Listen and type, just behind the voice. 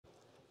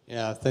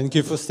Yeah, thank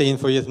you for staying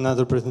for yet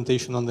another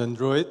presentation on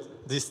Android.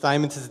 This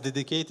time it is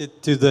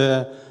dedicated to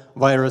the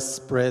virus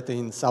spread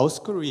in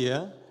South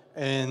Korea.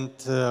 And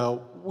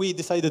we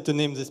decided to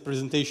name this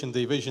presentation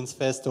the Evasions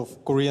Fest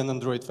of Korean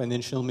Android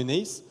Financial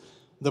Menace,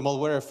 the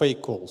malware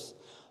FakeCalls.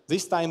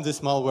 This time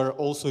this malware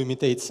also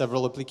imitates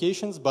several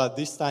applications, but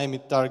this time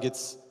it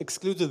targets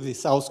exclusively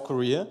South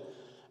Korea.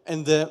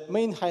 And the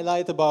main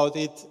highlight about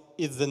it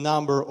is the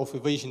number of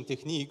evasion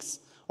techniques,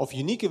 of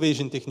unique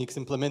evasion techniques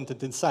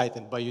implemented inside.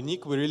 And by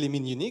unique, we really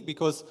mean unique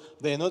because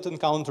they are not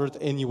encountered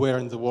anywhere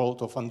in the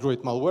world of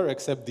Android malware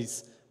except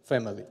this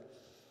family.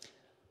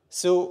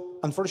 So,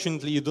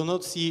 unfortunately, you do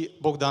not see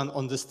Bohdan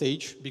on the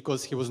stage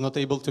because he was not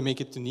able to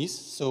make it to Nice.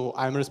 So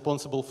I'm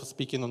responsible for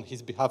speaking on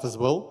his behalf as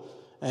well.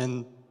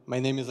 And my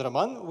name is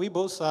Raman. We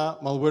both are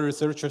malware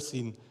researchers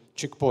in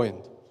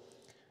Checkpoint.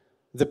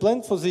 The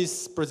plan for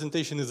this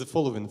presentation is the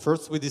following.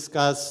 First, we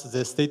discuss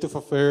the state of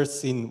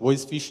affairs in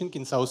voice phishing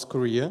in South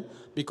Korea,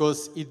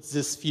 because it's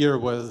the sphere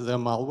where the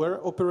malware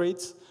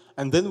operates.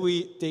 And then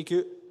we take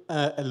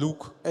a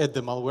look at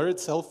the malware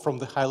itself from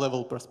the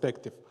high-level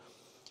perspective.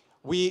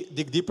 We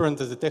dig deeper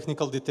into the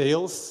technical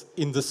details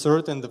in the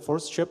third and the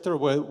fourth chapter,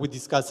 where we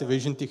discuss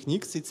evasion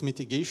techniques, its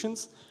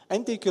mitigations,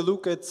 and take a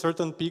look at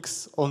certain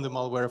peaks on the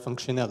malware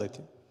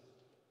functionality.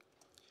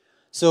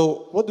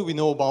 So what do we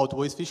know about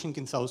voice phishing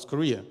in South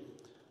Korea?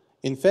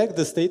 In fact,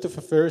 the state of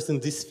affairs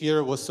in this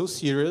sphere was so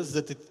serious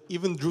that it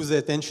even drew the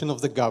attention of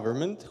the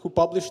government, who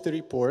published a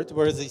report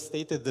where they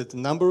stated that the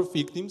number of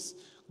victims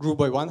grew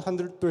by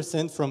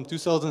 100% from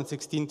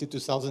 2016 to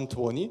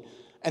 2020,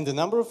 and the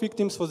number of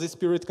victims for this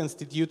period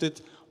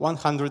constituted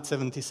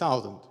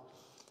 170,000.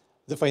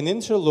 The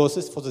financial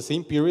losses for the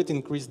same period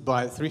increased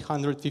by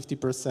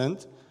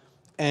 350%,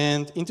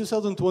 and in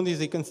 2020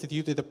 they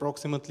constituted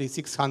approximately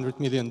 $600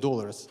 million.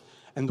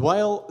 And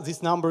while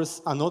these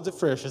numbers are not the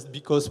freshest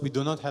because we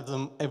do not have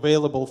them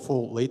available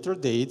for later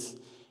dates,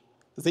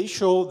 they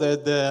show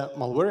that the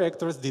malware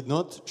actors did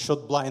not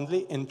shot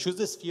blindly and choose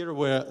a sphere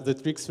where the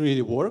tricks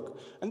really work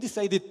and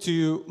decided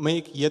to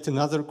make yet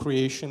another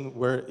creation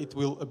where it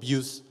will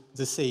abuse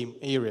the same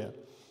area.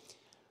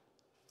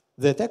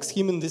 The attack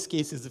scheme in this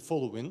case is the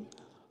following.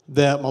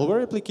 The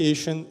malware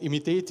application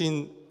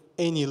imitating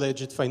any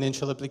alleged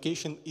financial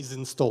application is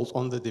installed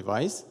on the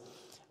device.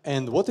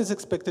 And what is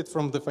expected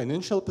from the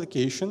financial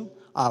application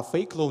are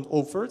fake loan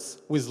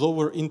offers with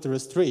lower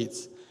interest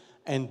rates.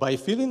 And by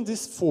filling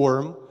this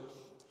form,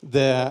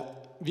 the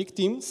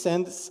victim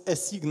sends a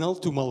signal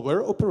to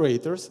malware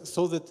operators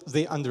so that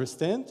they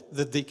understand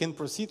that they can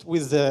proceed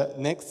with the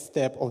next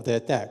step of the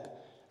attack.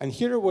 And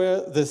here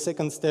where the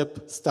second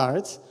step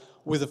starts,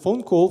 with a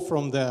phone call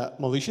from the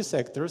malicious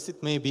actors.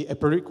 It may be a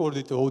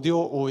pre-recorded audio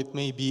or it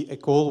may be a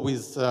call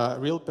with a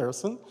real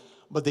person.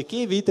 But the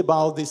caveat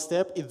about this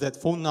step is that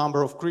phone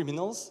number of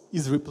criminals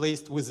is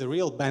replaced with a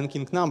real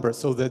banking number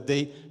so that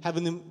they have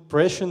an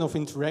impression of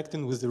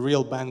interacting with the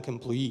real bank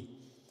employee.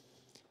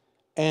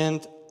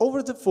 And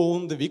over the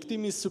phone, the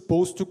victim is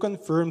supposed to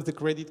confirm the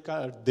credit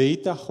card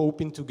data,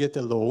 hoping to get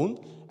a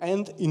loan.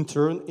 And in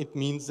turn, it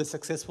means the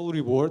successful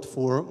reward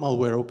for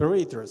malware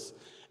operators.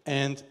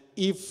 And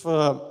if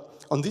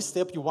on this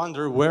step you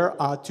wonder where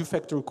are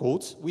two-factor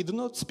codes, we do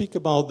not speak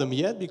about them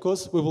yet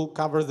because we will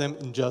cover them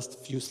in just a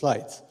few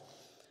slides.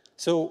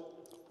 So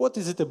what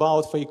is it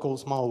about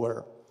FakeCalls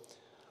malware?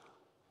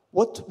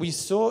 What we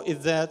saw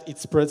is that it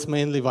spreads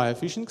mainly via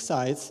phishing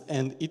sites,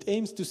 and it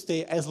aims to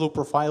stay as low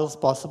profile as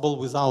possible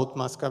without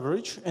mass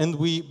coverage, and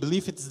we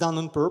believe it's done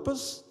on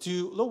purpose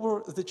to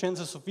lower the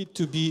chances of it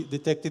to be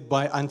detected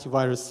by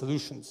antivirus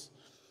solutions.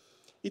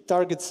 It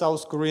targets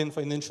South Korean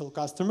financial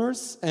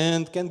customers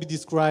and can be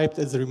described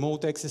as a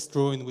remote access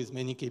drawing with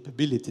many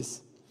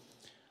capabilities.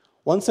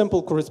 One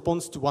sample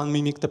corresponds to one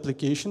mimicked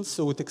application,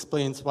 so it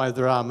explains why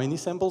there are many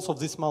samples of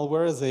this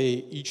malware.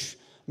 They each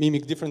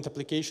mimic different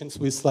applications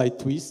with slight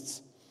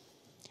twists.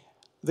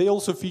 They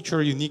also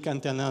feature unique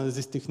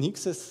anti-analysis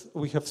techniques, as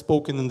we have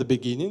spoken in the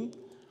beginning.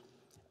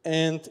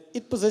 And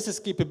it possesses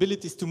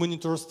capabilities to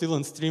monitor, steal,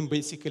 and stream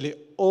basically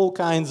all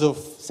kinds of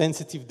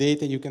sensitive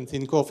data you can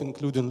think of,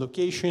 including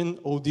location,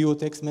 audio,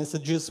 text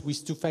messages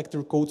with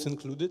two-factor codes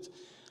included,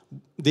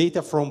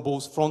 data from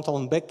both frontal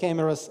and back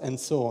cameras, and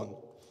so on.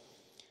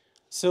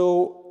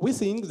 So we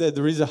think that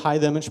there is a high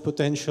damage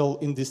potential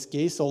in this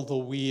case,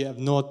 although we have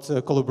not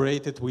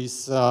collaborated with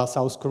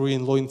South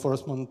Korean law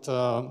enforcement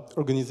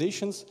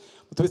organizations.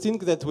 But we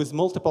think that with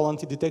multiple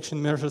anti-detection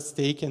measures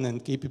taken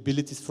and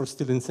capabilities for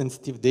stealing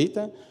sensitive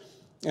data,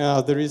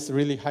 there is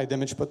really high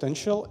damage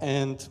potential.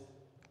 And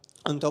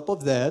on top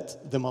of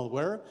that, the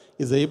malware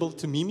is able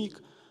to mimic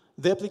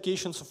the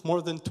applications of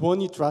more than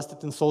 20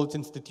 trusted and solid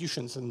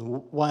institutions. And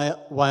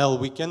while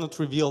we cannot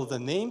reveal the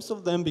names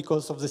of them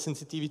because of the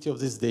sensitivity of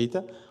this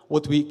data,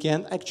 what we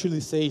can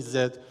actually say is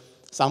that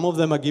some of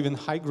them are given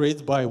high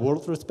grades by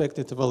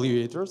world-respected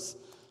evaluators.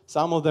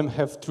 Some of them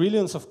have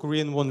trillions of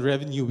Korean won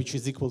revenue, which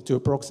is equal to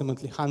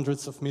approximately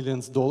hundreds of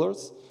millions of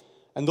dollars.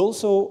 And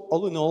also,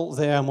 all in all,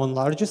 they are among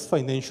largest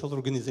financial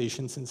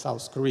organizations in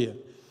South Korea.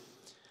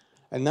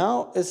 And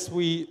now, as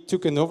we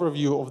took an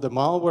overview of the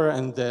malware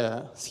and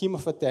the scheme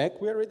of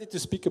attack, we are ready to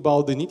speak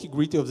about the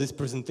nitty-gritty of this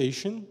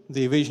presentation,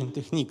 the evasion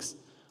techniques.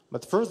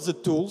 But first, the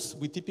tools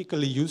we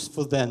typically use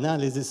for the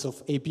analysis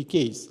of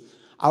APKs.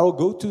 Our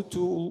go-to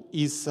tool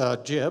is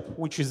JEP,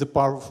 which is a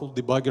powerful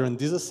debugger and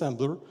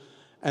disassembler.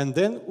 And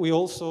then we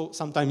also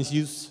sometimes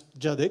use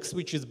JADX,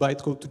 which is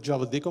bytecode to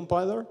Java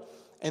decompiler.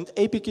 And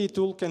APK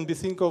tool can be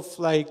think of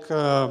like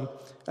a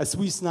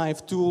Swiss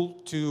knife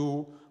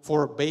tool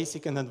for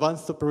basic and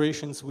advanced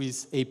operations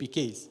with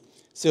APKs.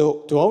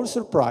 So to our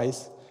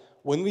surprise,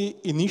 when we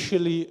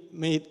initially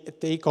made a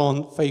take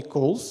on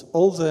FakeCalls,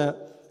 all the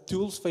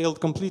tools failed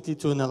completely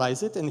to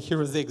analyze it. And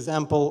here is the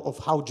example of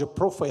how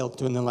JPro failed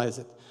to analyze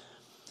it.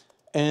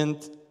 And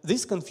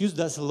this confused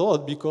us a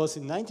lot because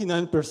in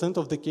 99%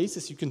 of the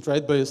cases you can try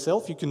it by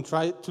yourself, you can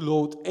try to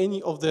load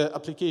any of the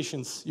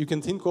applications you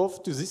can think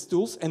of to these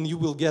tools and you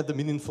will get the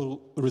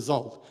meaningful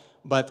result.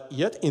 But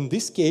yet in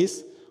this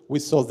case, we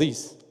saw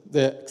this,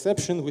 the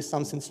exception with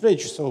something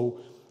strange. So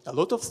a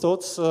lot of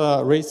thoughts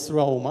raced through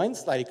our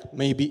minds, like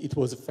maybe it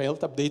was a failed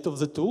update of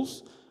the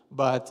tools,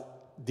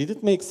 but did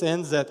it make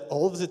sense that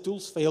all of the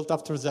tools failed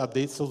after the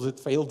update so that it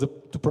failed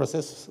to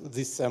process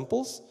these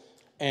samples?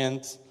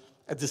 And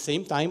at the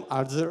same time,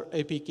 other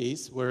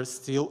APKs were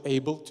still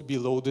able to be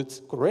loaded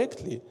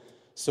correctly.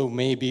 So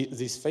maybe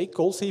this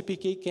FakeCalls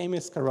APK came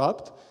as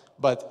corrupt,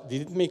 but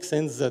did it make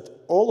sense that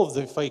all of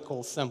the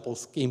FakeCalls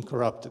samples came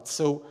corrupted?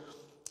 So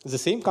the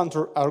same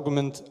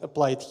counter-argument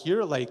applied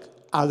here, like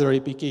other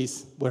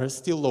APKs were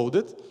still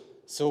loaded.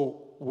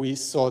 So we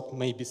thought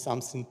maybe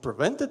something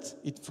prevented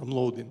it from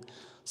loading.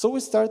 So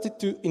we started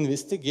to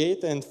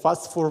investigate and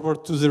fast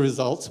forward to the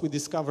results. We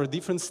discovered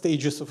different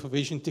stages of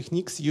evasion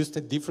techniques used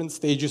at different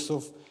stages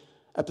of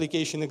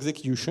application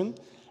execution.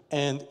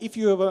 And if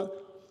you ever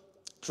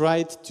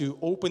tried to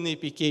open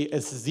APK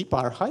as a zip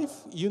archive,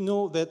 you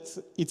know that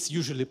it's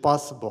usually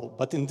possible.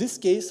 But in this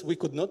case, we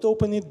could not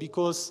open it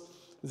because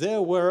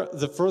there were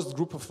the first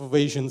group of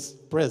evasions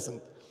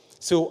present.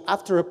 So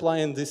after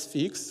applying this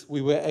fix,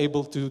 we were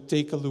able to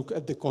take a look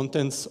at the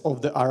contents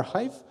of the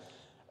archive.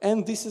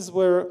 And this is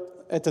where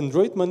at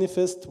Android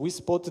manifest, we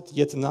spotted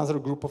yet another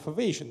group of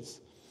evasions.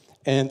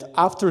 And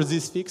after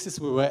these fixes,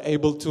 we were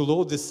able to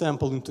load this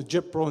sample into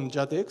JPro and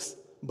JADX,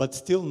 but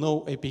still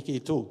no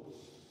APK tool.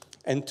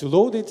 And to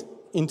load it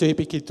into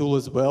APK tool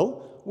as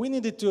well, we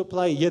needed to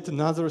apply yet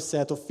another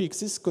set of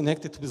fixes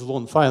connected with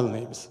long file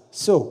names.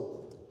 So,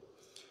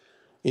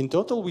 in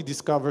total, we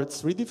discovered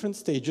 3 different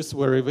stages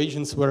where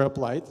evasions were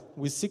applied,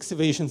 with 6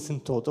 evasions in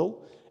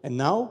total. And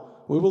now,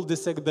 we will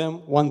dissect them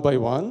one by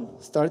one,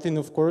 starting,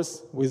 of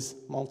course, with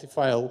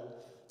multi-file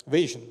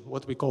evasion,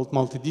 what we call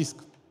multi-disk.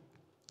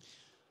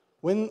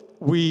 When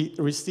we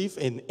receive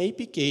an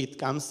APK, it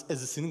comes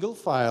as a single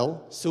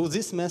file, so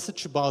this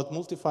message about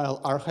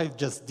multi-file archive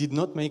just did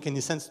not make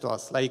any sense to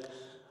us, like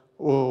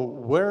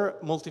where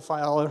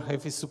multi-file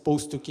archive is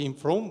supposed to came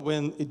from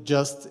when it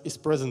just is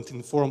present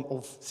in form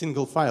of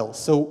single file.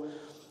 So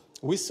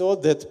we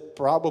thought that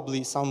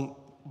probably some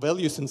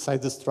values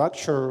inside the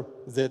structure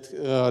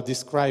that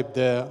describe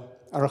the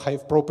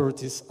archive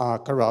properties are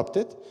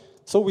corrupted.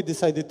 So we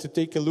decided to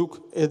take a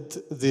look at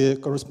the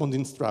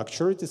corresponding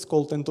structure. It is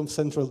called end of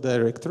central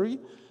directory.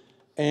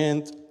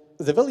 And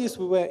the values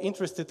we were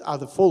interested are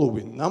the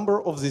following: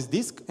 number of this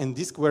disk and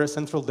disk where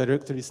central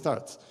directory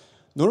starts.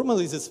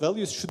 Normally, these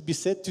values should be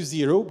set to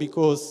 0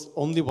 because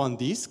only one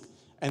disk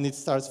and it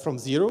starts from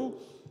 0.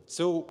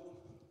 So,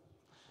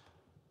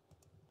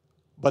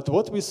 but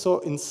what we saw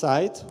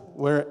inside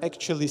were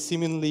actually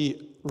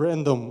seemingly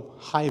random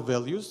high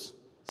values.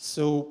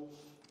 So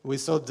we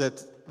thought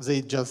that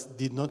they just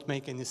did not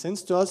make any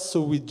sense to us.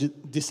 So we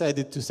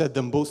decided to set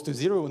them both to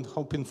 0 and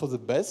hoping for the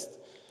best.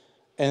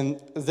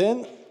 And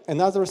then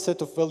another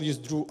set of values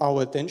drew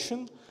our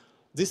attention.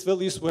 These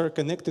values were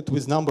connected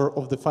with number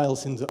of the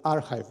files in the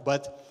archive.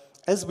 But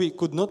as we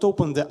could not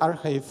open the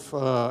archive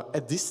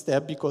at this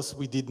step because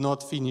we did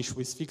not finish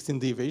with fixing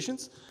the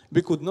evasions,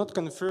 we could not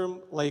confirm,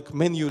 like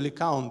manually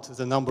count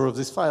the number of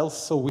these files,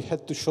 so we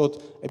had to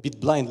shot a bit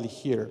blindly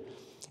here.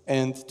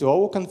 And to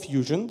our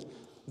confusion,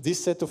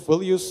 this set of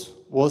values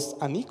was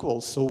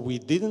unequal, so we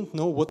didn't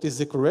know what is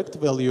the correct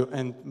value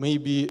and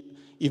maybe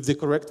if the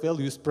correct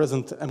value is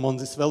present among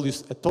these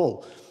values at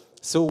all.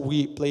 So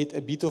we played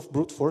a bit of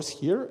brute force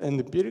here and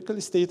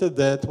empirically stated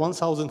that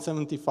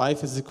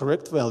 1075 is the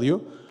correct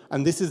value,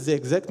 and this is the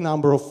exact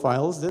number of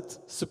files that's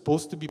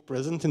supposed to be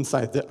present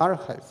inside the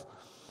archive.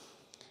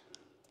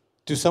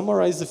 To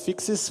summarize the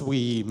fixes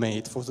we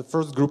made for the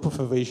first group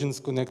of evasions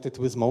connected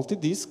with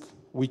multi-disk,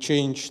 we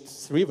changed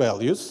 3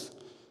 values,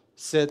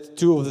 set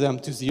 2 of them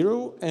to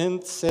 0,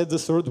 and set the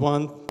third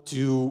one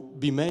to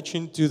be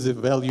matching to the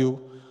value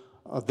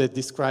that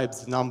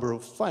describes the number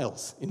of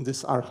files in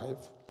this archive.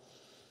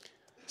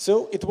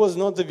 So it was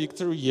not the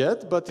victory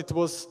yet, but it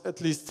was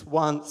at least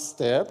one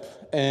step.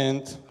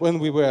 And when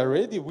we were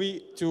ready,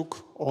 we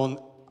took on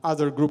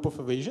other group of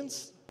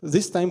evasions,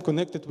 this time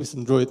connected with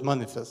Android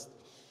manifest.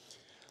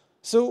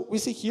 So we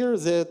see here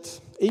that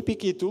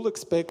APK tool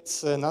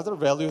expects another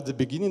value at the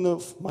beginning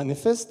of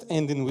manifest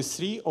ending with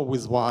 3 or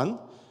with 1,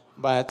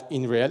 but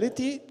in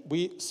reality,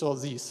 we saw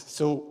this.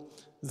 So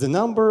the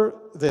number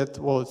that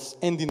was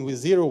ending with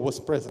 0 was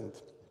present.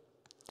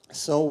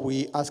 So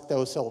we asked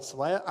ourselves,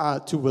 why are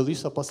 2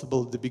 values are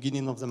possible at the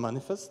beginning of the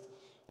manifest?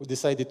 We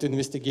decided to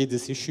investigate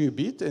this issue a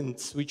bit and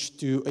switch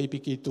to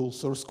APK tool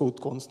source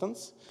code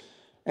constants.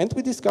 And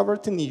we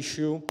discovered an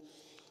issue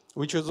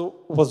which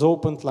was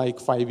opened like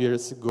 5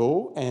 years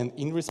ago. And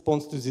in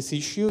response to this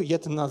issue,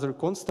 yet another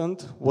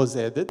constant was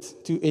added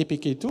to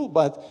APK tool,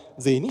 but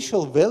the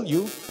initial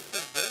value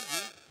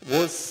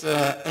was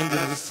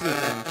ending with 3.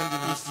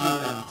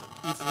 And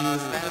if you read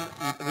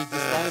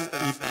this line,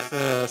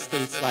 it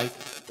states like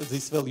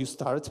this value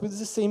starts with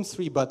the same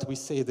 3, but we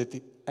say that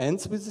it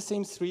ends with the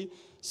same 3.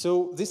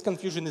 So this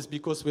confusion is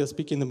because we are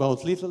speaking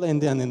about little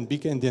endian and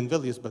big endian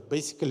values, but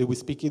basically we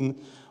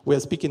are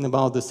speaking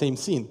about the same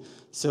thing.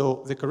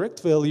 So the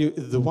correct value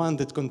is the one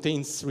that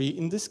contains 3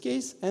 in this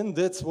case, and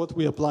that's what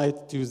we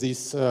applied to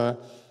this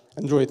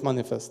Android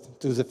manifest,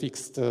 to the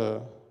fixed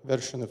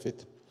version of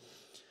it.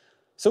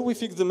 So we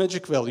fix the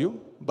magic value,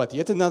 but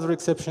yet another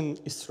exception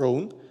is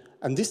thrown,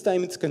 and this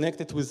time it's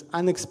connected with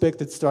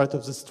unexpected start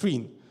of the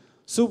string.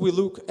 So we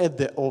look at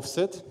the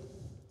offset,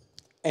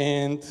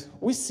 and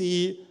we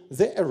see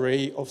the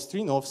array of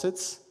string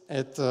offsets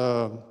at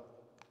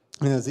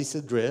this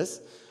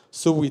address.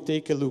 So we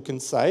take a look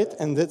inside,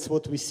 and that's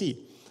what we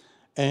see.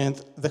 And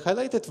the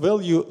highlighted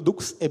value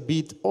looks a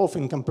bit off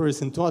in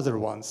comparison to other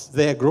ones.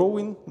 They are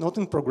growing, not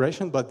in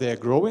progression, but they are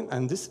growing,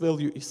 and this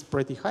value is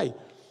pretty high.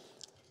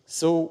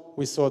 So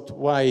we thought,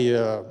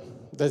 why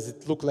does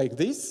it look like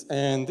this?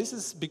 And this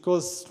is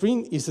because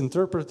string is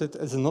interpreted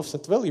as an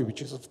offset value,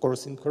 which is, of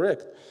course,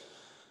 incorrect.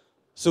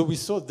 So we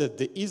thought that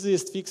the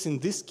easiest fix in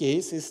this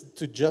case is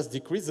to just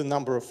decrease the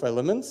number of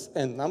elements,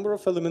 and number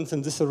of elements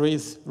in this array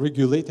is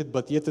regulated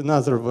by yet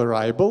another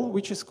variable,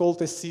 which is called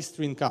a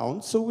cstring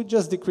count. So we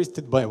just decreased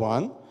it by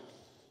 1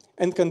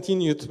 and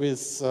continued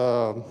with,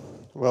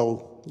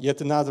 well,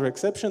 yet another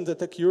exception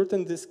that occurred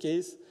in this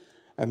case.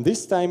 And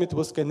this time it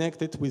was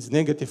connected with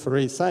negative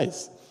array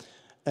size.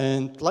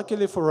 And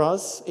luckily for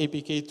us,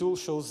 APK tool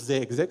shows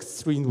the exact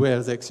string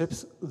where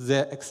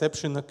the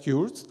exception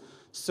occurs,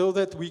 so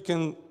that we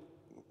can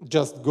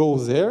just go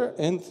there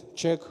and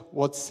check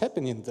what's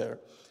happening there.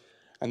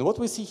 And what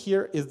we see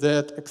here is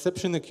that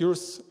exception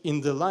occurs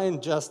in the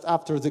line just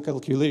after the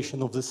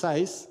calculation of the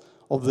size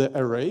of the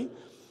array.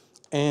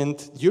 And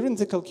during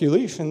the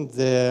calculation,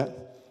 the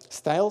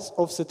styles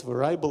offset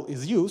variable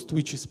is used,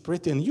 which is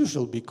pretty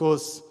unusual,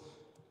 because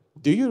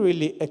do you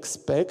really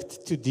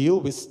expect to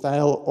deal with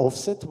style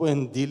offset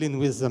when dealing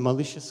with the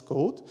malicious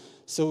code?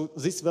 So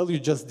this value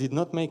just did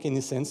not make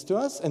any sense to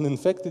us, and in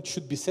fact it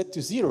should be set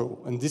to 0,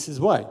 and this is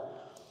why.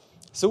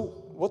 So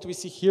what we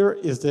see here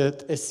is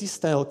that a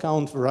cstyle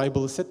count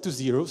variable is set to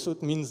 0, so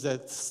it means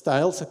that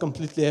styles are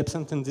completely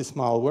absent in this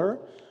malware,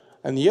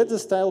 and yet the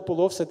style pool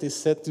offset is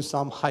set to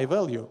some high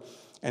value.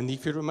 And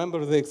if you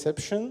remember the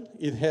exception,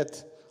 it had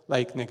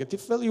like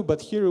negative value,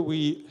 but here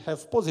we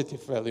have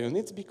positive value, and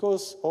it's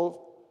because of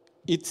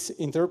it's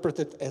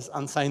interpreted as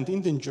unsigned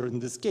integer in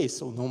this case,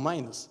 so no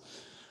minus.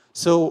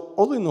 So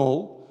all in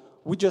all,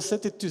 we just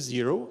set it to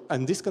 0,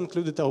 and this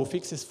concluded our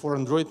fixes for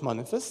Android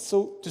manifest.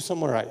 So to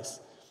summarize,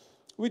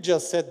 we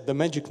just set the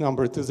magic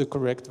number to the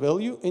correct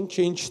value and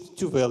changed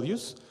 2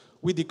 values.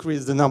 We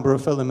decreased the number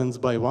of elements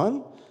by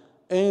 1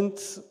 and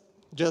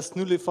just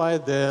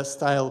nullified the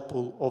style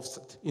pool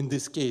offset in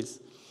this case.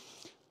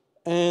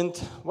 And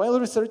while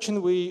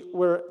researching, we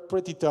were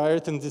pretty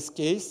tired in this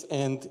case.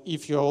 And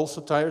if you're also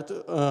tired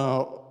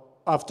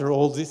after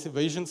all these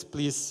evasions,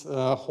 please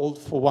hold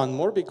for one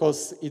more,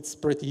 because it's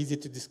pretty easy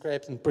to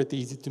describe and pretty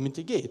easy to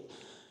mitigate.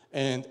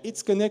 And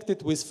it's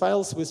connected with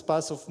files with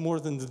paths of more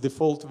than the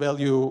default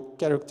value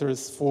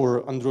characters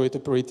for Android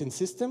operating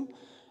system,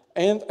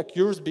 and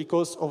occurs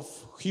because of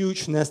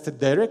huge nested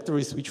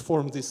directories which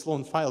form these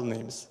long file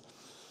names.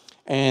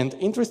 And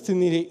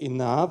interestingly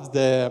enough,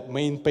 the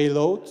main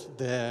payload,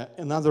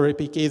 another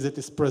APK that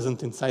is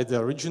present inside the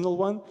original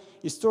one,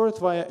 is stored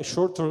via a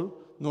shorter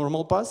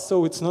normal path,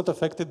 so it's not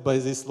affected by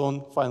this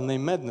long file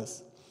name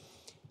madness.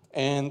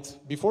 And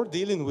before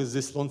dealing with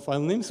these long file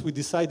names, we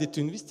decided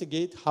to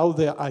investigate how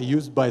they are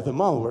used by the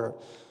malware.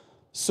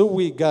 So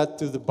we got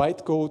to the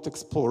bytecode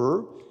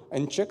explorer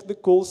and checked the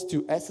calls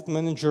to asset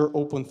manager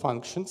open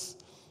functions.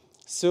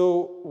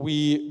 So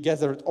we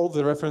gathered all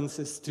the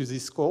references to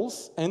these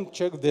calls and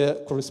checked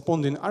the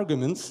corresponding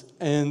arguments,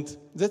 and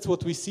that's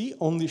what we see.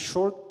 Only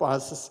short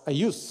passes are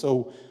used.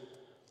 So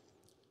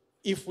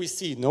if we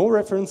see no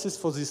references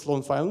for these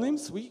long file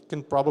names, we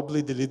can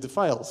probably delete the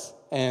files.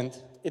 And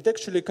it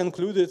actually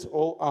concluded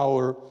all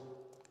our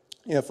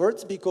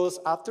efforts, because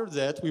after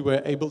that we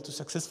were able to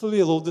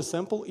successfully load the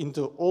sample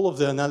into all of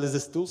the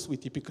analysis tools we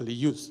typically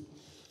use.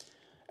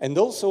 And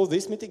also,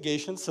 these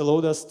mitigations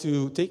allowed us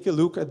to take a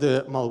look at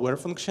the malware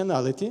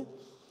functionality.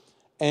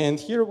 And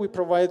here we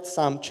provide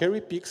some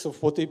cherry picks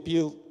of what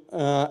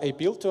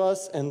appealed to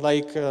us and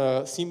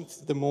seemed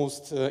the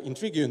most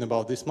intriguing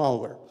about this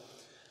malware.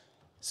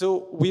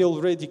 So we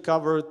already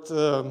covered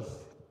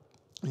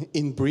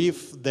in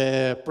brief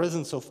the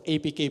presence of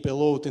APK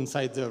payload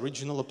inside the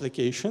original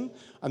application,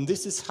 and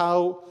this is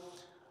how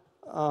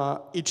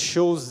it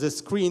shows the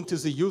screen to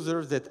the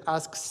user that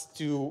asks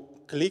to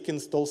click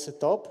install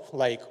setup,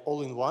 like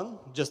all in one,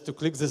 just to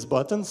click this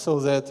button so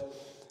that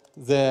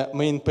the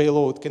main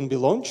payload can be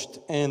launched.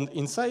 And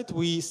inside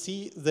we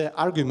see the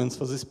arguments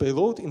for this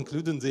payload,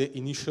 including the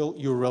initial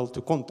URL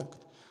to contact.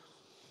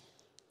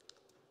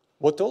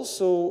 What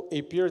also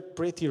appeared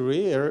pretty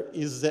rare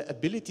is the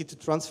ability to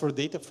transfer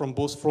data from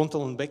both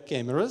frontal and back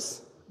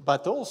cameras,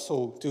 but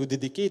also to a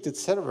dedicated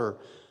server.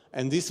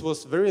 And this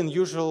was very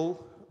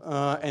unusual,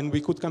 and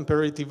we could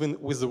compare it even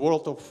with the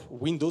world of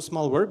Windows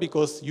malware,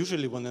 because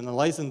usually when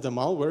analyzing the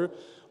malware,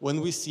 when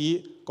we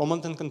see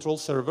command and control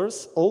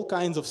servers, all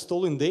kinds of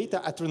stolen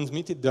data are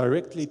transmitted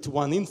directly to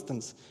one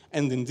instance.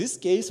 And in this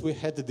case, we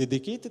had a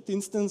dedicated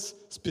instance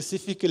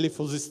specifically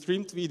for the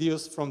streamed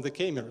videos from the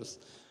cameras.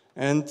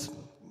 And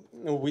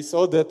we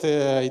saw that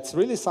it's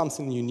really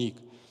something unique.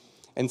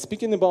 And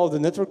speaking about the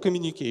network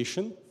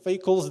communication,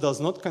 FakeCalls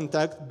does not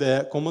contact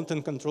the command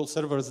and control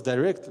servers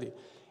directly.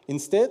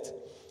 Instead,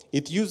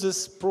 it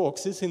uses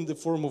proxies in the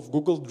form of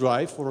Google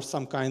Drive or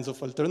some kinds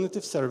of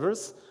alternative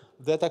servers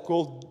that are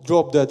called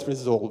drop-dead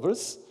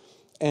resolvers.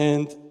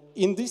 And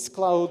in these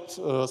cloud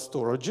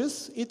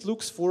storages, it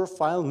looks for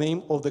file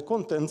name of the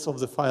contents of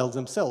the files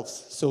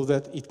themselves so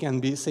that it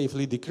can be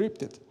safely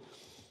decrypted.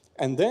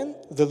 And then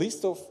the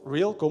list of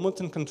real command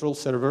and control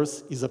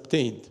servers is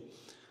obtained.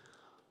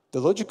 The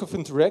logic of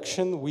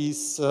interaction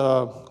with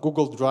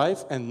Google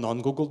Drive and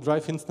non-Google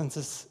Drive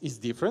instances is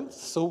different,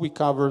 so we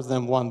cover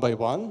them one by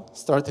one,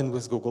 starting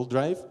with Google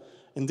Drive.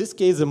 In this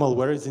case, the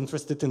malware is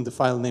interested in the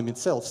file name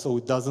itself, so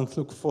it doesn't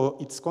look for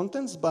its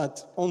contents,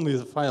 but only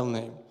the file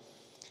name.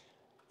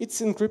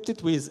 It's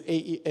encrypted with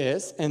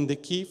AES, and the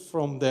key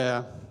for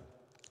the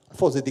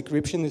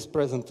decryption is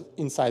present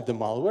inside the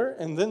malware,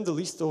 and then the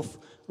list of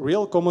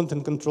real command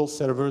and control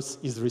servers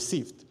is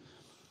received.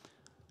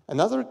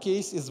 Another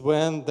case is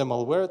when the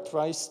malware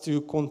tries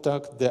to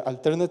contact the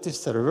alternative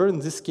server. In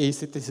this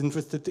case, it is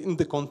interested in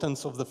the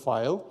contents of the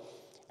file,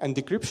 and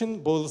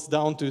decryption boils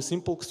down to a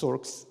simple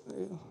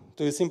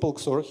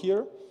XOR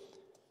here,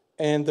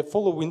 and the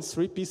following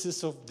three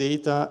pieces of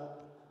data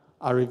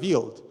are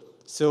revealed.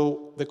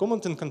 So the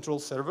command and control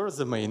server is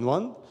the main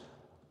one,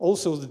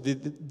 also the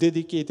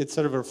dedicated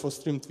server for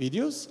streamed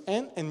videos,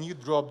 and a new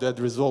drop-dead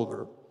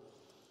resolver.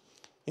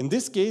 In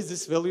this case,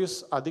 these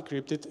values are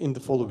decrypted in the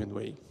following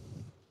way.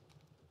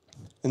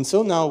 And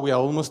so now we are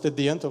almost at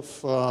the end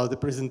of the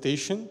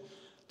presentation.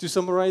 To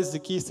summarize the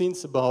key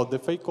things about the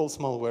FakeCalls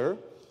malware,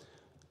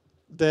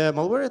 the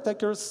malware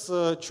attackers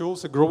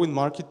chose a growing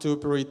market to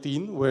operate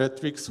in where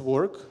tricks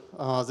work.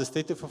 The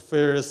state of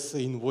affairs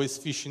in voice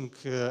phishing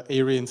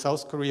area in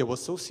South Korea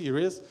was so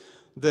serious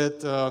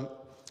that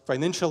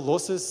financial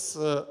losses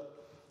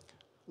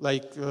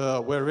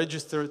were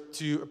registered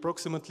to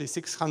approximately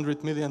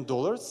 $600 million,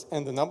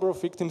 and the number of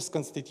victims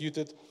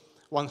constituted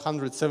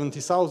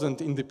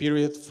 170,000 in the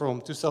period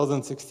from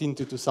 2016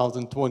 to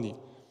 2020.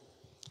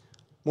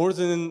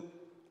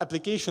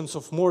 Applications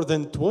of more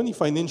than 20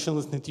 financial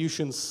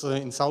institutions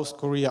in South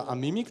Korea are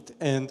mimicked,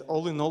 and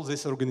all in all,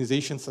 these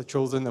organizations are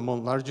chosen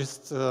among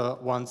largest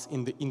ones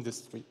in the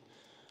industry.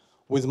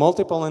 With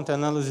multiple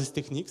anti-analysis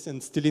techniques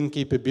and stealing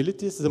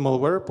capabilities, the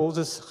malware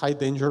poses high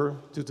danger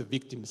to the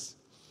victims.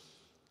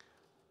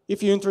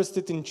 If you're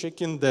interested in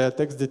checking the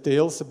text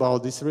details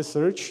about this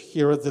research,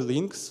 here are the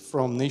links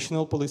from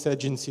National Police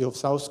Agency of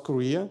South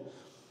Korea,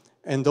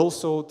 and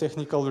also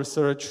technical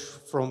research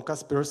from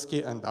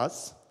Kaspersky and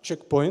us,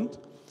 Checkpoint.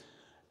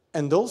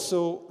 And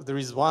also, there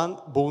is one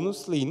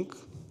bonus link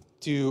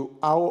to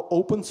our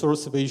open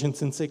source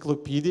Evasions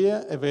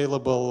encyclopedia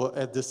available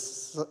at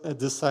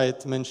the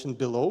site mentioned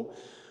below.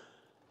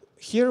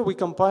 Here we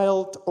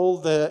compiled all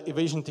the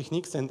evasion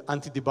techniques and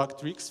anti-debug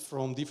tricks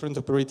from different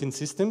operating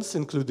systems,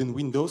 including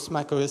Windows,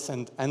 macOS,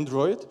 and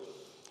Android.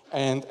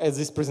 And as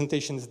this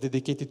presentation is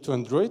dedicated to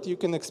Android, you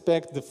can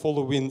expect the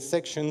following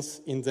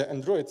sections in the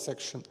Android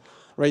section.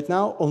 Right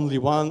now, only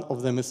one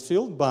of them is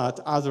filled, but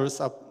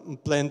others are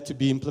planned to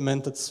be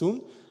implemented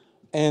soon.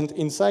 And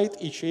inside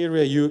each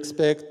area, you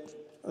expect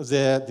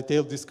the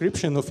detailed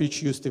description of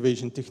each used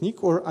evasion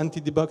technique or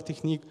anti-debug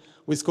technique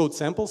with code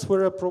samples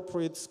where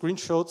appropriate,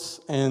 screenshots,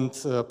 and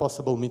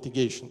possible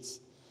mitigations.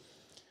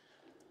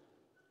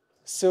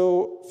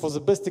 So for the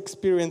best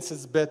experience,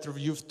 it's better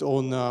viewed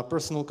on a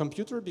personal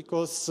computer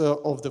because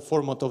of the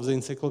format of the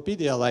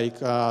encyclopedia. Like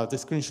the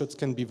screenshots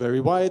can be very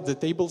wide, the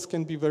tables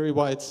can be very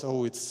wide,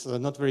 so it's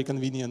not very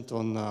convenient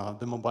on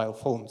the mobile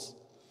phones.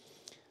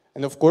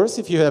 And of course,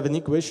 if you have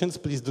any questions,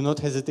 please do not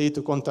hesitate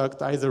to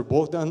contact either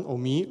Bohdan or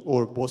me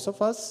or both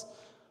of us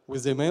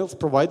with the emails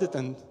provided.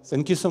 And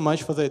thank you so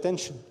much for the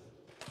attention.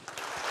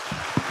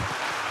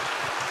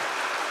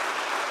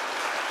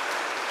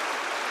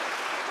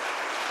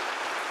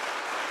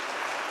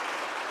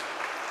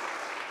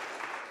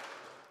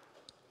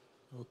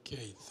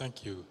 Okay,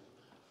 thank you.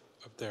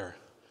 Up there,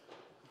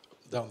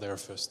 down there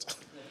first.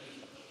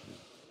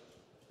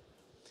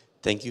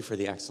 Thank you for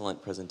the excellent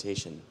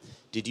presentation.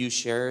 Did you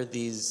share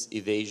these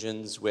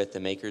evasions with the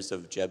makers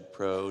of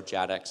JebPro,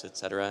 JADX,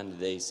 etc., and did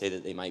they say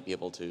that they might be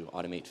able to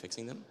automate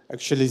fixing them?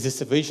 Actually,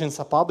 these evasions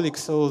are public,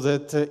 so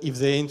that if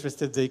they're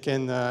interested, they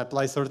can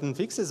apply certain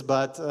fixes.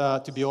 But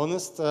to be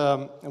honest,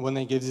 when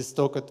I gave this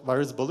talk at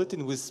Virus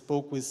Bulletin, we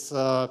spoke with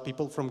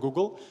people from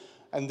Google,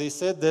 and they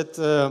said that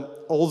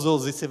although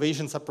these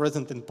evasions are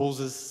present and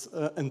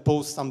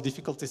pose some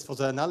difficulties for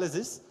the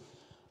analysis,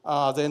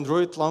 the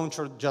Android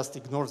launcher just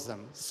ignores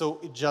them.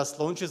 So it just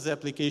launches the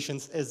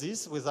applications as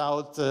is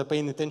without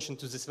paying attention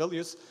to these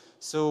values.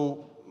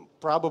 So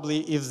probably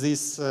if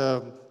these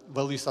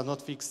values are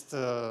not fixed,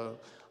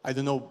 I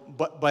don't know,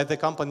 by the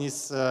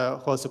companies who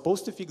are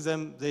supposed to fix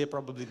them, they are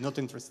probably not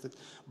interested.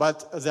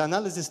 But the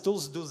analysis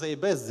tools do their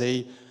best.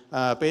 They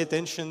pay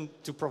attention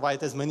to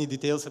provide as many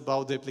details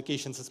about the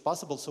applications as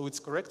possible. So it's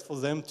correct for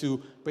them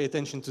to pay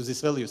attention to these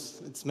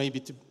values. It's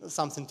maybe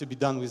something to be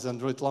done with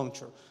Android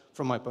launcher,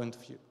 from my point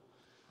of view.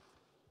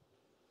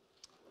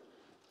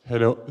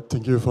 Hello,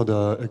 thank you for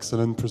the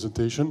excellent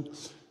presentation.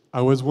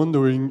 I was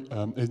wondering,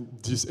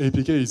 this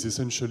APK is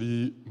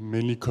essentially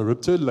mainly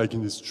corrupted, like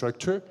in this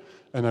structure,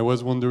 and I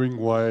was wondering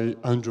why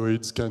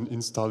Androids can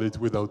install it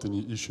without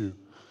any issue.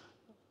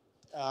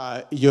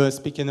 You're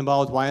speaking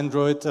about why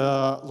Android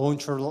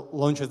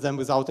launches them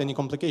without any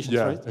complications,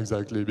 right? Yeah,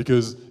 exactly.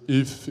 Because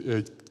if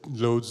it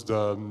loads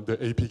the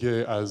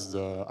APK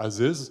as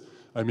is,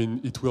 I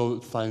mean, it will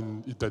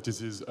find that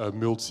this is a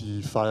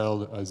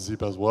multi-file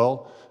zip as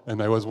well.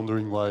 And I was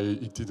wondering why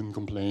it didn't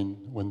complain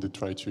when they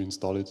tried to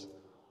install it.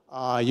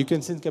 You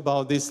can think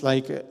about this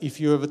like if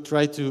you ever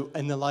try to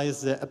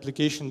analyze the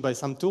application by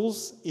some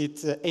tools,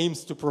 it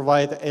aims to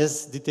provide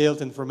as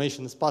detailed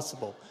information as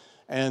possible.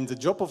 And the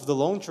job of the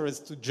launcher is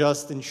to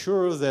just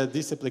ensure that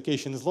this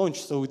application is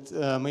launched, so it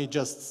may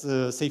just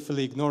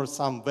safely ignore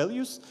some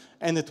values,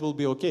 and it will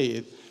be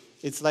okay.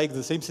 It's like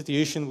the same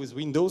situation with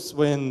Windows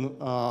when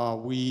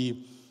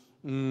we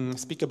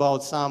speak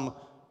about some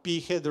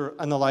p-header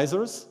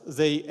analyzers.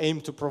 They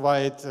aim to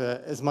provide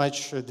as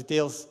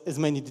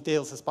many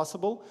details as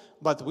possible,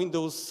 but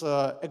Windows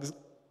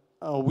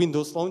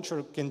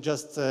launcher can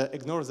just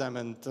ignore them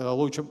and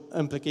launch an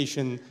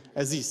application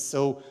as is.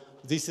 So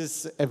this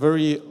is a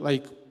very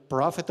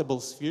profitable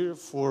sphere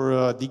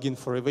for digging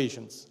for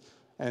evasions,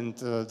 and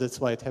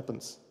that's why it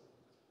happens.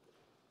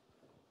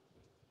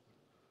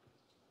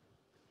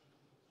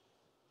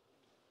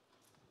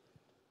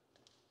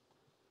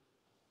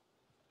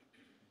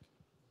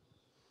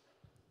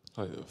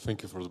 Hi,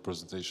 thank you for the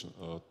presentation.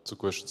 Two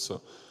questions.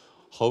 So,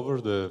 how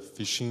were the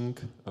phishing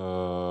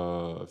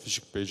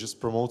pages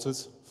promoted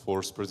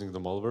for spreading the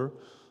malware?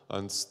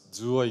 And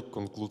do I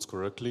conclude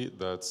correctly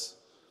that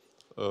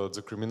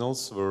the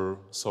criminals were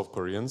South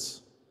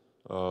Koreans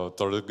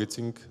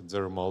targeting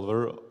their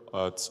malware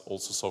at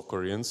also South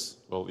Koreans?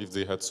 Well, if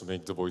they had to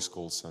make the voice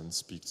calls and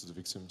speak to the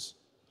victims.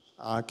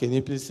 Can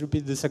you please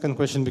repeat the second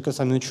question because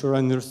I'm not sure I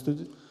understood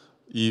it?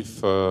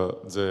 If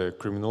the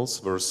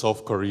criminals were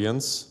South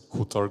Koreans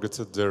who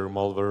targeted their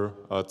malware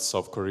at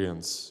South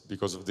Koreans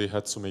because they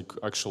had to make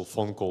actual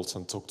phone calls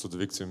and talk to the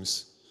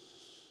victims.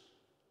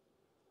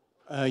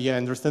 Yeah, I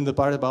understand the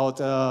part about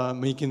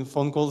making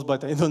phone calls,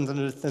 but I don't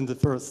understand the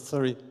first,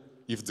 sorry.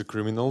 If the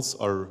criminals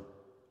are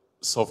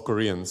South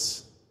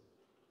Koreans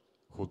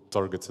who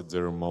targeted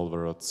their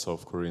malware at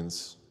South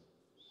Koreans.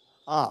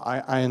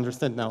 I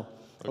understand now.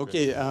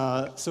 Okay,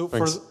 so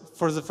Thanks.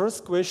 for the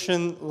first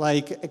question,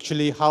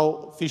 actually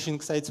how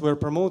phishing sites were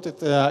promoted,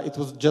 it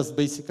was just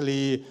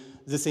basically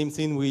the same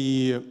thing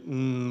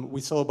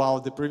we saw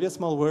about the previous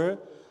malware.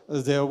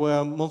 There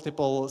were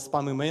multiple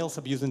spam emails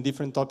abusing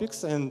different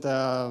topics, and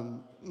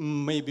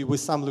maybe with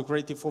some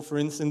lucrative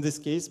offerings in this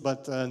case,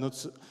 but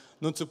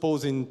not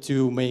supposing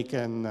to make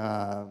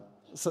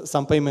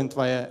some payment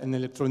via an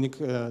electronic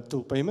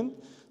tool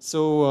payment.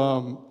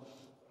 So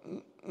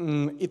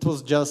it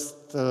was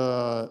just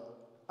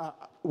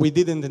we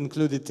didn't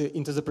include it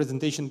into the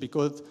presentation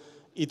because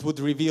it would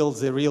reveal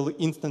the real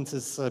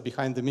instances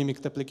behind the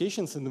mimicked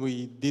applications, and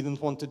we didn't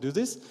want to do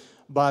this.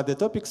 But the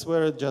topics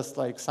were just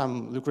like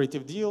some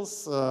lucrative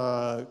deals,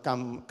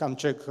 come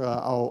check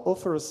our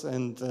offers,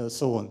 and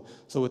so on.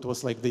 So it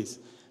was like this.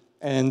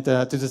 And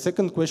to the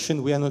second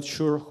question, we are not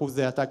sure who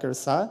the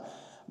attackers are,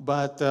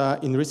 but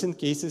in recent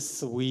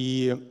cases,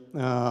 we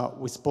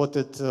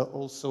spotted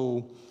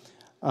also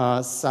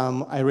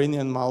some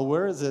Iranian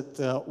malware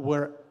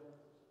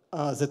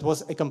that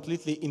was a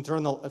completely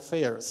internal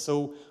affair.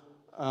 So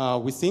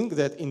we think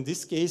that in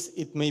this case,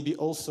 it may be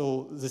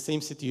also the same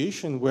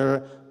situation where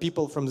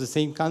people from the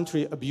same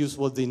country abuse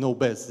what they know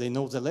best. They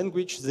know the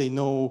language, they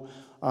know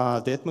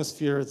the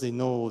atmosphere, they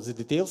know the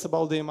details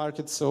about their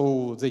market,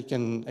 so they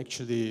can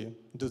actually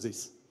do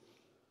this.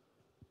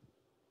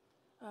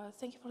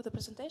 Thank you for the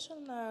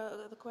presentation.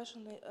 The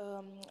question,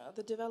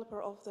 the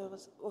developer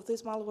of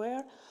this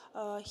malware,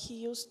 he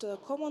used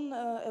common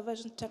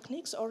evasion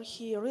techniques, or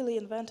he really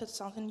invented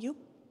something new?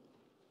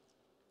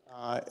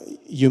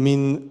 You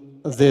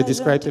mean the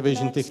described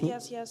evasion technique?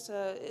 Yes.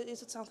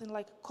 Is it something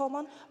like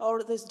common,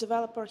 or this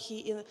developer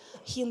he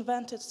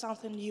invented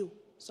something new?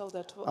 So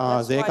that's why it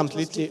was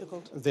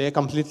difficult. They are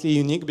completely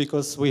unique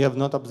because we have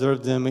not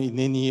observed them in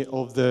any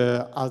of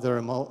the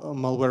other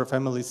malware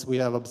families we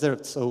have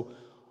observed. So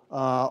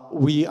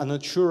we are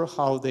not sure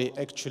how they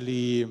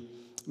actually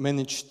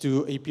managed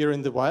to appear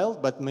in the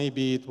wild, but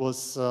maybe it was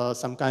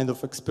some kind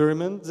of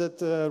experiment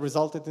that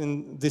resulted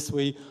in this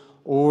way,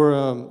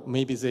 or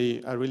maybe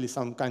they are really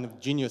some kind of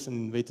genius and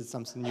invented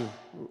something new.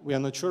 We are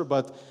not sure,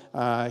 but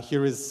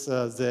here is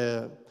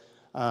the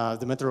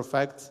matter of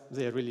fact,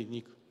 they are really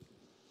unique.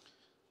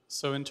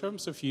 So in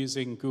terms of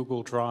using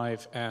Google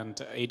Drive and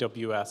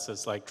AWS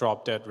as like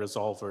drop-dead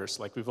resolvers,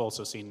 like we've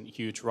also seen a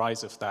huge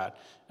rise of that.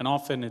 And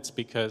often it's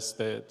because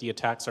the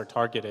attacks are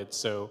targeted,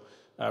 so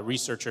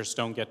researchers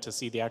don't get to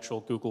see the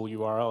actual Google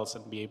URLs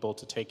and be able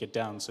to take it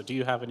down. So do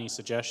you have any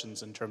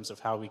suggestions in terms of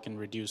how we can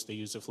reduce the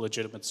use of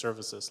legitimate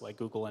services like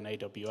Google and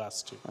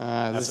AWS to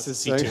as a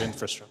C2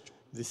 infrastructure?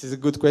 This is a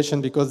good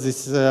question because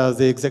this is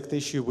the exact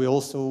issue we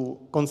also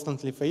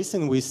constantly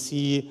facing. We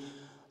see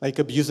like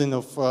abusing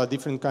of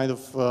different kind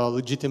of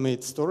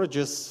legitimate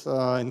storages,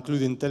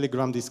 including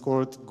Telegram,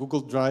 Discord, Google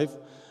Drive.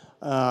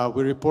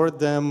 We report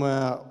them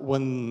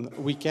when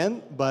we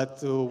can,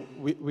 but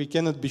we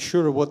cannot be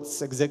sure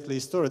what's exactly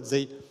stored.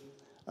 They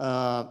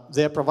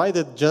are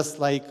provided just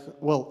like,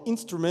 well,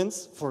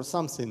 instruments for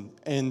something,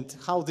 and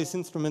how these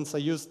instruments are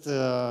used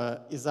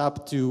is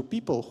up to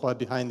people who are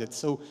behind it.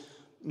 So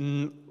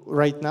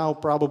right now,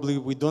 probably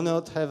we do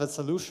not have a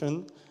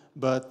solution,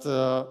 but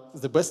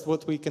the best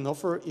what we can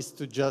offer is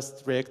to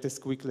just react as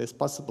quickly as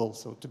possible.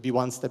 So to be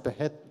one step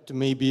ahead, to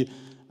maybe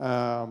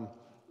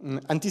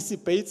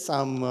anticipate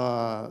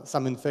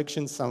some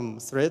infections, some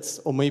threats,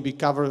 or maybe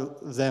cover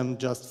them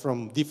just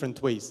from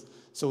different ways.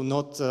 So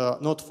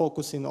not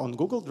focusing on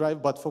Google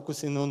Drive, but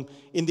focusing on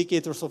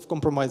indicators of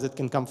compromise that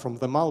can come from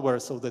the malware,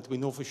 so that we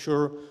know for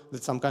sure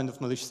that some kind of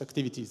malicious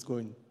activity is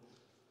going.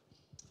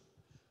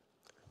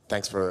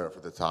 Thanks for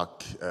the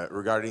talk.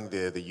 Regarding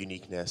the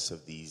uniqueness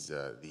of these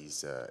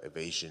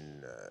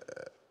evasion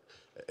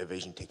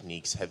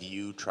techniques, have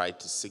you tried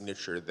to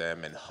signature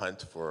them and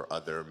hunt for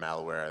other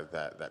malware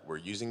that were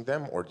using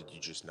them, or did you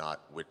just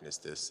not witness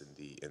this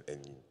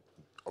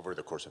over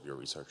the course of your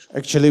research?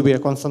 Actually, we are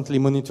constantly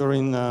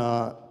monitoring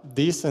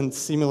this and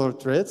similar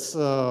threats.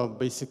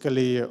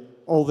 Basically,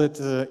 all that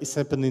is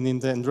happening in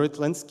the Android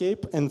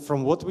landscape, and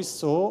from what we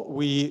saw,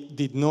 we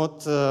did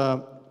not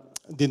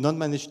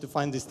manage to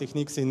find these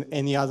techniques in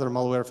any other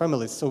malware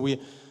families. So we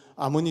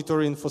are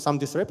monitoring for some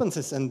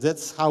discrepancies, and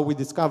that's how we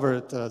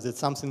discovered that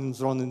something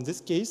is wrong in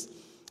this case.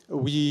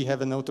 We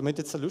have an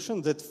automated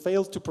solution that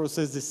failed to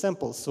process these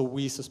samples, so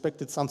we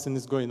suspected something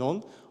is going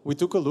on. We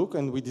took a look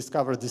and we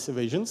discovered these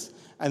evasions,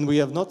 and we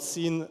have not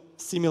seen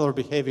similar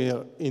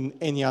behavior in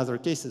any other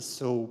cases.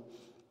 So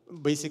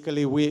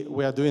basically,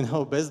 we are doing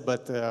our best,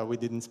 but we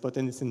didn't spot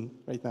anything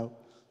right now.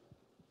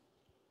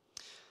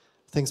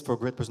 Thanks for a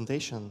great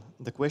presentation.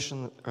 The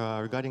question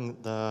regarding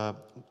the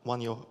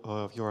one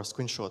of your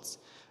screenshots,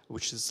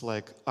 which is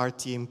like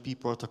RTMP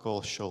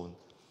protocol shown.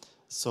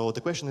 So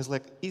the question is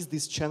like, is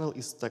this channel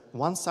like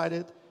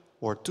one-sided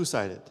or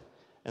two-sided?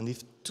 And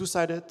if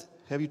two-sided,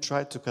 have you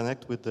tried to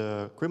connect with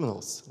the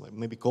criminals? Like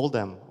maybe call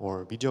them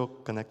or video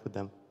connect with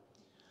them?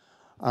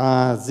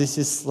 This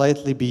is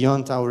slightly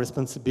beyond our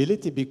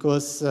responsibility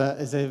because,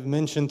 as I've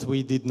mentioned,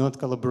 we did not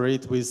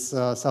collaborate with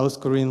South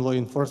Korean law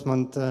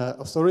enforcement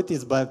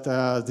authorities, but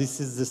this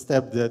is the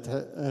step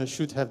that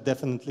should have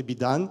definitely be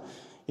done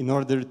in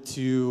order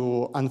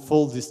to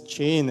unfold this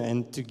chain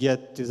and to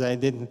get to the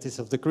identities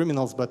of the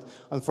criminals. But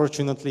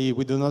unfortunately,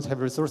 we do not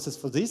have resources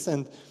for this,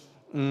 and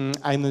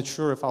I'm not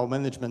sure if our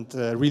management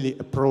really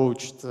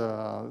approached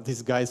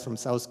these guys from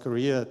South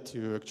Korea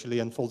to actually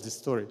unfold this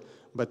story.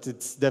 But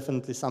it's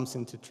definitely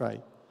something to try.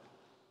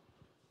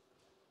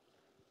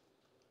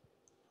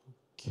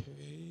 Okay.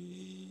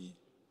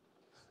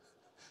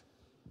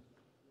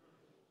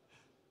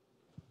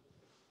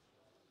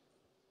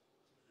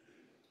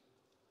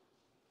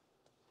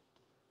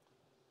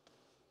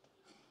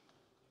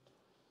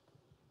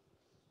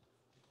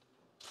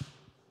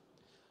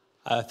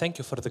 Thank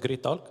you for the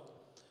great talk.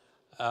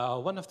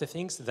 One of the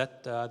things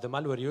that the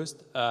malware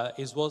used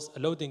was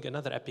loading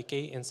another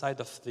APK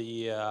inside of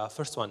the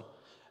first one.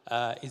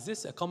 Is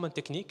this a common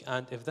technique?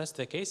 And if that's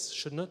the case,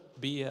 should not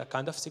be a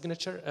kind of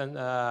signature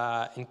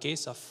in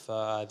case of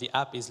the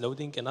app is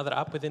loading another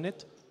app within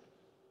it?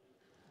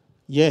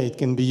 Yeah, it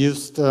can be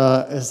used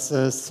as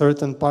a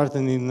certain part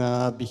in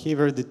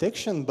behavior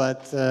detection,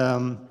 but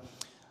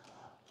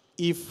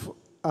if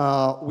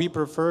we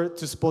prefer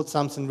to spot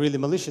something really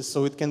malicious,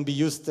 so it can be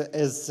used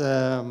as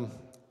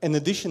an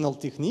additional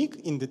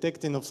technique in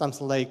detecting of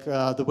something like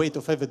the weight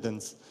of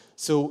evidence.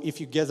 So if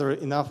you gather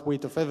enough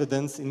weight of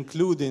evidence,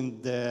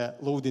 including the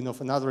loading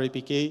of another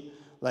APK,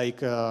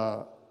 like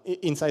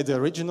inside the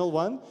original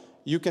one,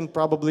 you can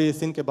probably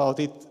think about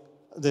it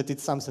that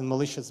it's something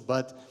malicious,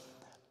 but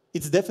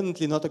it's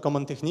definitely not a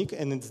common technique,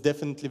 and it's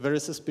definitely very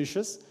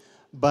suspicious,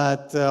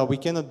 but we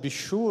cannot be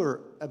sure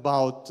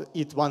about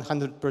it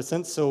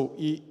 100%. So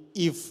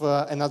if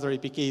another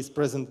APK is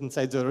present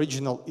inside the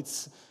original,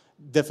 it's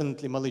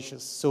definitely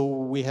malicious. So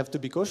we have to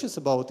be cautious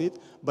about it,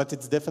 but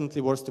it's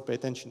definitely worth to pay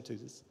attention to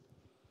this.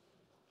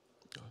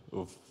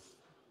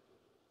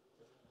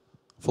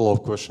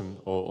 Follow-up question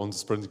on the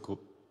spreading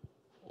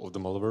of the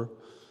malware.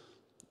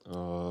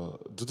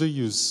 Do they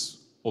use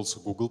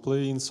also Google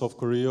Play in South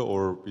Korea,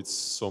 or it's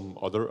some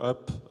other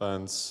app?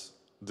 And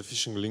the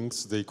phishing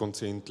links, they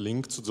contained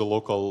link to the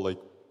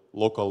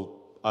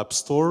local app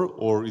store,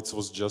 or it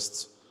was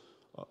just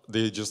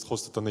they just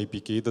hosted an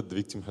APK that the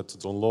victim had to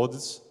download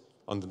it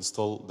and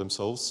install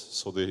themselves.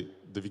 So the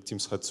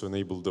victims had to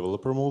enable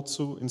developer mode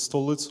to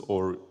install it,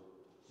 or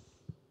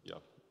yeah.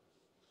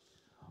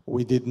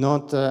 We did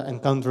not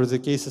encounter the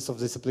cases of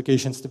these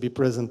applications to be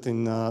present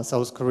in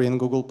South Korean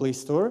Google Play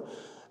Store.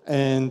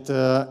 And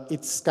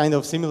it's kind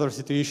of similar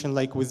situation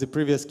like with the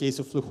previous case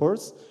of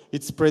Fluhorse.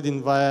 It's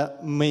spreading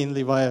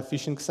mainly via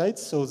phishing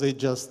sites, so they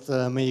just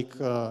make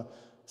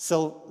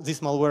this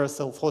malware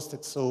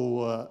self-hosted.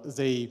 So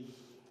they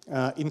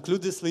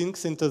include these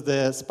links into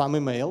the spam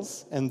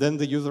emails, and then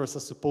the users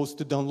are supposed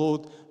to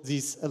download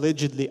these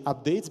allegedly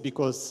updates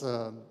because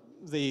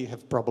they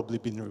have probably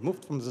been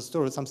removed from the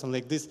store or something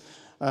like this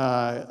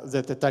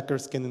that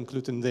attackers can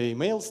include in the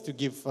emails to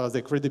give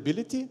the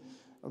credibility.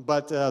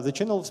 But the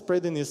channel of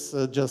spreading is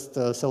just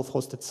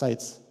self-hosted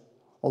sites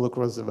all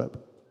across the web.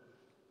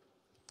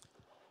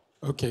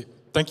 Okay,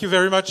 thank you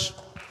very much.